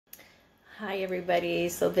Hi everybody,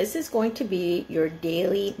 so this is going to be your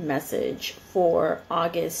daily message for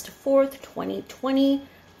August 4th, 2020.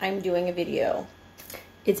 I'm doing a video.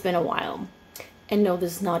 It's been a while. And no,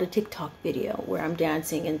 this is not a TikTok video where I'm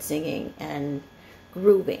dancing and singing and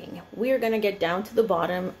grooving. We are going to get down to the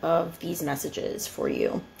bottom of these messages for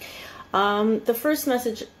you. The first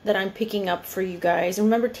message that I'm picking up for you guys, and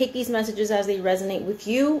remember, take these messages as they resonate with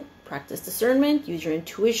you, practice discernment, use your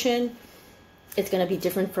intuition. It's going to be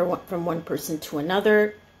different from one person to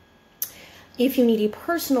another. If you need a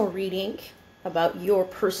personal reading about your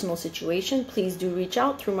personal situation, please do reach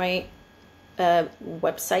out through my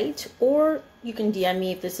website, or you can DM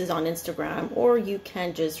me if this is on Instagram, or you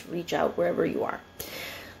can just reach out wherever you are.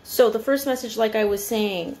 So the first message, like I was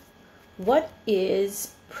saying, what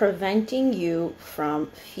is preventing you from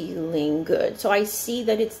feeling good? So I see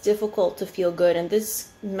that it's difficult to feel good, and this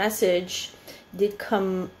message did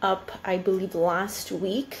come up, I believe, last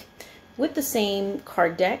week with the same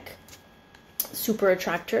card deck, Super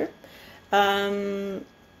Attractor. I'm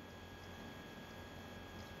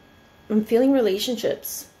feeling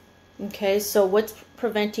relationships. Okay, so what's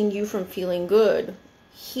preventing you from feeling good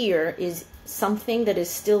here is something that is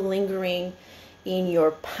still lingering in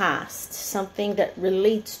your past, something that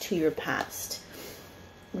relates to your past.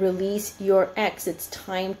 Release your ex. It's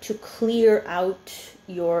time to clear out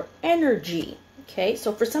your energy. Okay,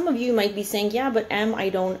 so for some of you, you might be saying, yeah, but I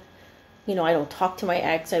don't talk to my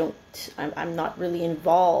ex. I'm not really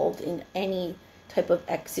involved in any type of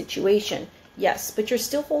ex situation. Yes, but you're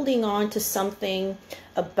still holding on to something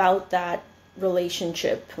about that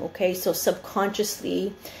relationship. Okay, so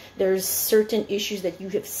subconsciously, there's certain issues that you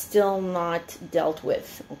have still not dealt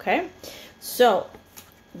with. Okay, so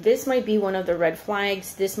this might be one of the red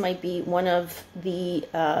flags. This might be one of the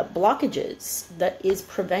blockages that is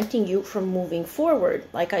preventing you from moving forward.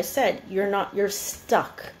 Like I said, you're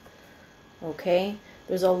stuck. Okay?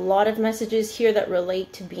 There's a lot of messages here that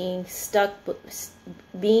relate to being stuck, but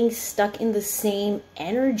being stuck in the same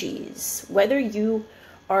energies. Whether you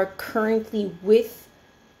are currently with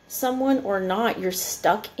someone or not, you're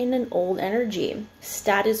stuck in an old energy.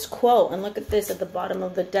 Status quo. And look at this at the bottom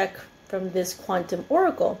of the deck from this quantum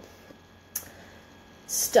oracle.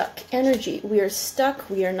 Stuck energy. We are stuck.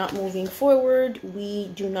 We are not moving forward. We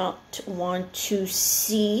do not want to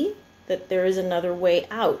see that there is another way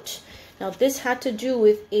out. Now, this had to do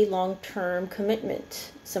with a long-term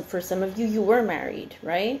commitment. So for some of you, you were married,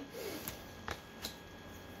 right?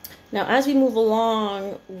 Now, as we move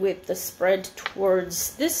along with the spread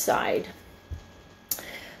towards this side,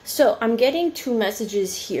 so I'm getting two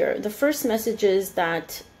messages here. The first message is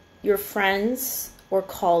that your friends or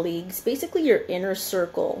colleagues, basically your inner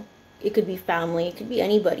circle, it could be family, it could be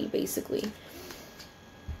anybody, basically,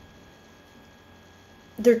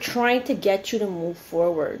 they're trying to get you to move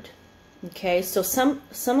forward. Okay, so some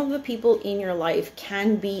of the people in your life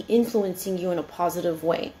can be influencing you in a positive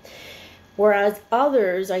way, whereas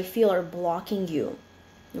others, I feel, are blocking you.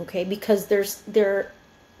 Okay, because they're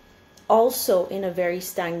also in a very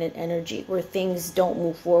stagnant energy where things don't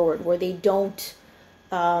move forward, where they don't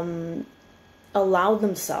allow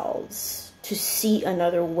themselves to see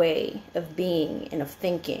another way of being and of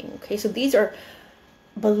thinking. Okay, so these are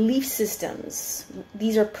belief systems,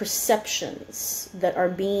 these are perceptions that are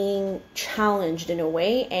being challenged in a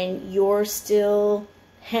way, and you're still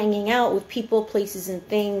hanging out with people, places, and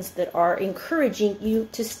things that are encouraging you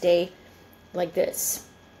to stay like this,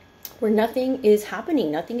 where nothing is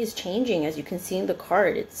happening, nothing is changing. As you can see in the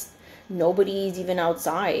card, it's nobody's even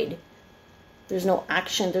outside. There's no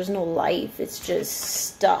action, there's no life. It's just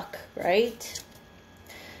stuck, right?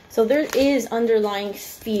 So there is underlying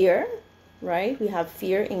fear, right? We have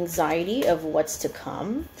fear, anxiety of what's to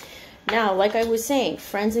come. Now, like I was saying,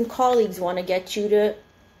 friends and colleagues want to get you to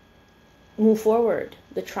move forward.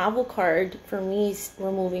 The travel card for me is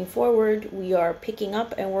we're moving forward. We are picking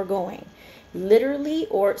up and we're going. Literally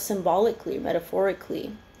or symbolically,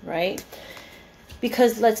 metaphorically, right?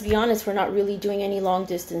 Because let's be honest, we're not really doing any long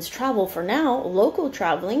distance travel for now. Local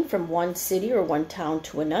traveling from one city or one town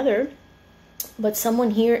to another. But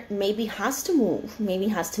someone here maybe has to move. Maybe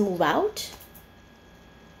has to move out.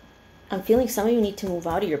 I'm feeling some of you need to move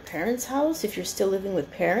out of your parents' house if you're still living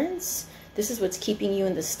with parents. This is what's keeping you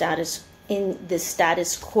in the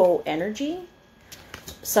status quo energy.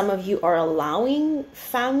 Some of you are allowing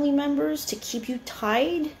family members to keep you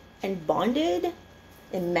tied and bonded,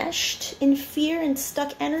 enmeshed in fear and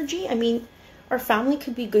stuck energy. I mean, our family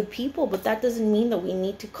could be good people, but that doesn't mean that we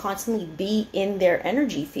need to constantly be in their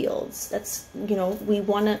energy fields. That's, we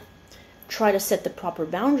want to try to set the proper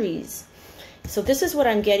boundaries. So this is what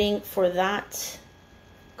I'm getting for that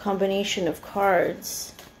combination of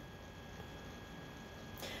cards.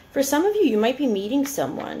 For some of you, you might be meeting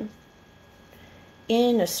someone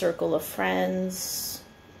in a circle of friends.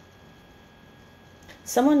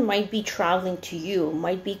 Someone might be traveling to you,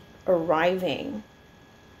 might be arriving.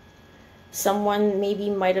 Someone maybe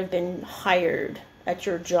might have been hired at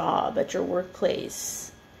your job, at your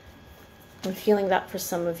workplace. I'm feeling that for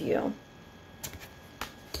some of you.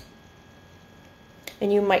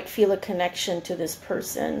 And you might feel a connection to this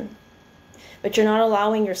person, but you're not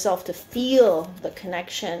allowing yourself to feel the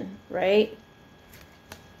connection, right?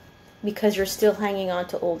 Because you're still hanging on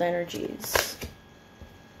to old energies.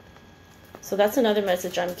 So that's another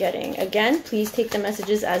message I'm getting. Again, please take the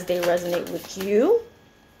messages as they resonate with you.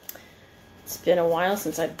 It's been a while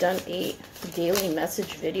since I've done a daily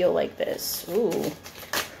message video like this. Ooh,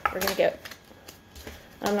 we're going to get,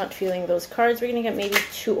 I'm not feeling those cards. We're going to get maybe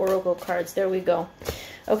 2 oracle cards. There we go.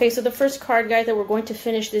 Okay, so the first card, guys, that we're going to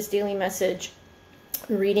finish this daily message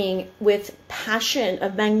reading with: passion, a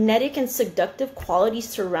magnetic and seductive quality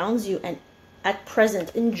surrounds you, and at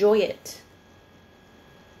present, enjoy it.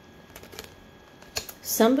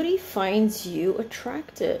 Somebody finds you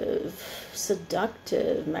attractive,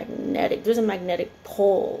 seductive, magnetic. There's a magnetic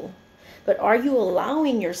pull. But are you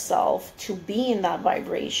allowing yourself to be in that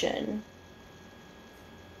vibration?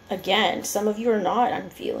 Again, some of you are not, I'm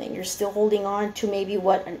feeling. You're still holding on to maybe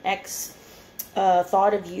what an ex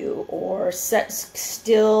thought of you, or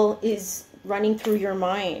still is running through your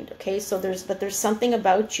mind. Okay, so there's something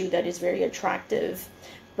about you that is very attractive,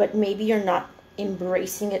 but maybe you're not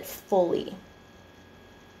embracing it fully.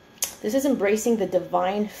 This is embracing the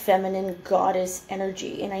divine feminine goddess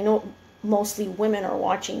energy. And I know mostly women are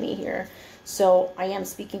watching me here, so I am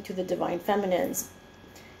speaking to the divine feminines.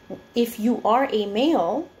 If you are a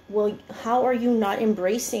male, well, how are you not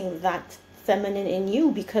embracing that feminine in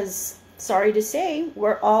you? Because, sorry to say,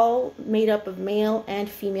 we're all made up of male and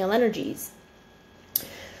female energies.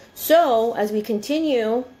 So, as we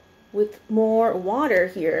continue with more water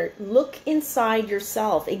here, look inside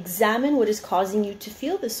yourself. Examine what is causing you to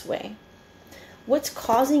feel this way. What's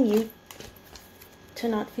causing you to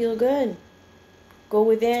not feel good? Go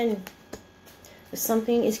within. If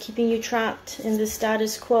something is keeping you trapped in the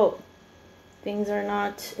status quo, things are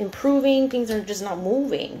not improving, things are just not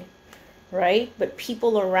moving, right? But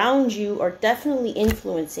people around you are definitely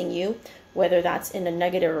influencing you, whether that's in a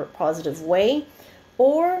negative or positive way,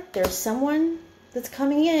 or there's someone that's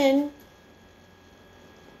coming in,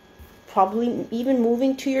 probably even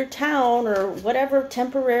moving to your town or whatever,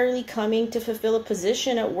 temporarily coming to fulfill a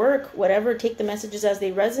position at work, whatever. Take the messages as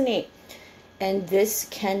they resonate. And this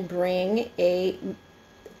can bring a,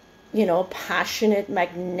 passionate,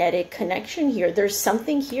 magnetic connection here. There's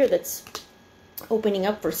something here that's opening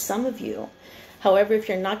up for some of you. However, if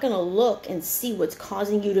you're not going to look and see what's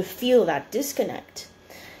causing you to feel that disconnect.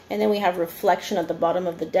 And then we have reflection at the bottom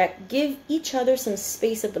of the deck. Give each other some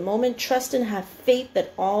space at the moment. Trust and have faith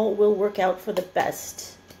that all will work out for the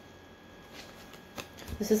best.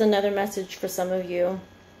 This is another message for some of you.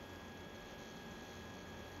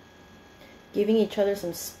 Giving each other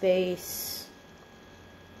some space.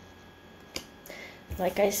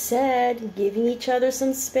 Like I said, giving each other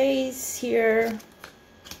some space here.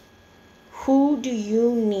 Who do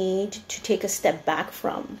you need to take a step back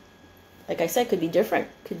from? Like I said, could be different.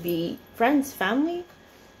 Could be friends, family,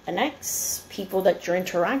 an ex, people that you're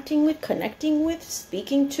interacting with, connecting with,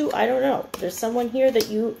 speaking to. I don't know. There's someone here that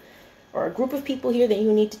you, or a group of people here that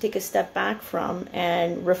you need to take a step back from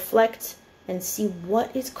and reflect and see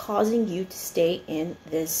what is causing you to stay in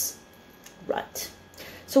this rut.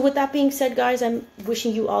 So with that being said, guys, I'm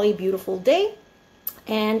wishing you all a beautiful day,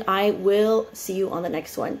 and I will see you on the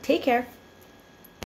next one. Take care.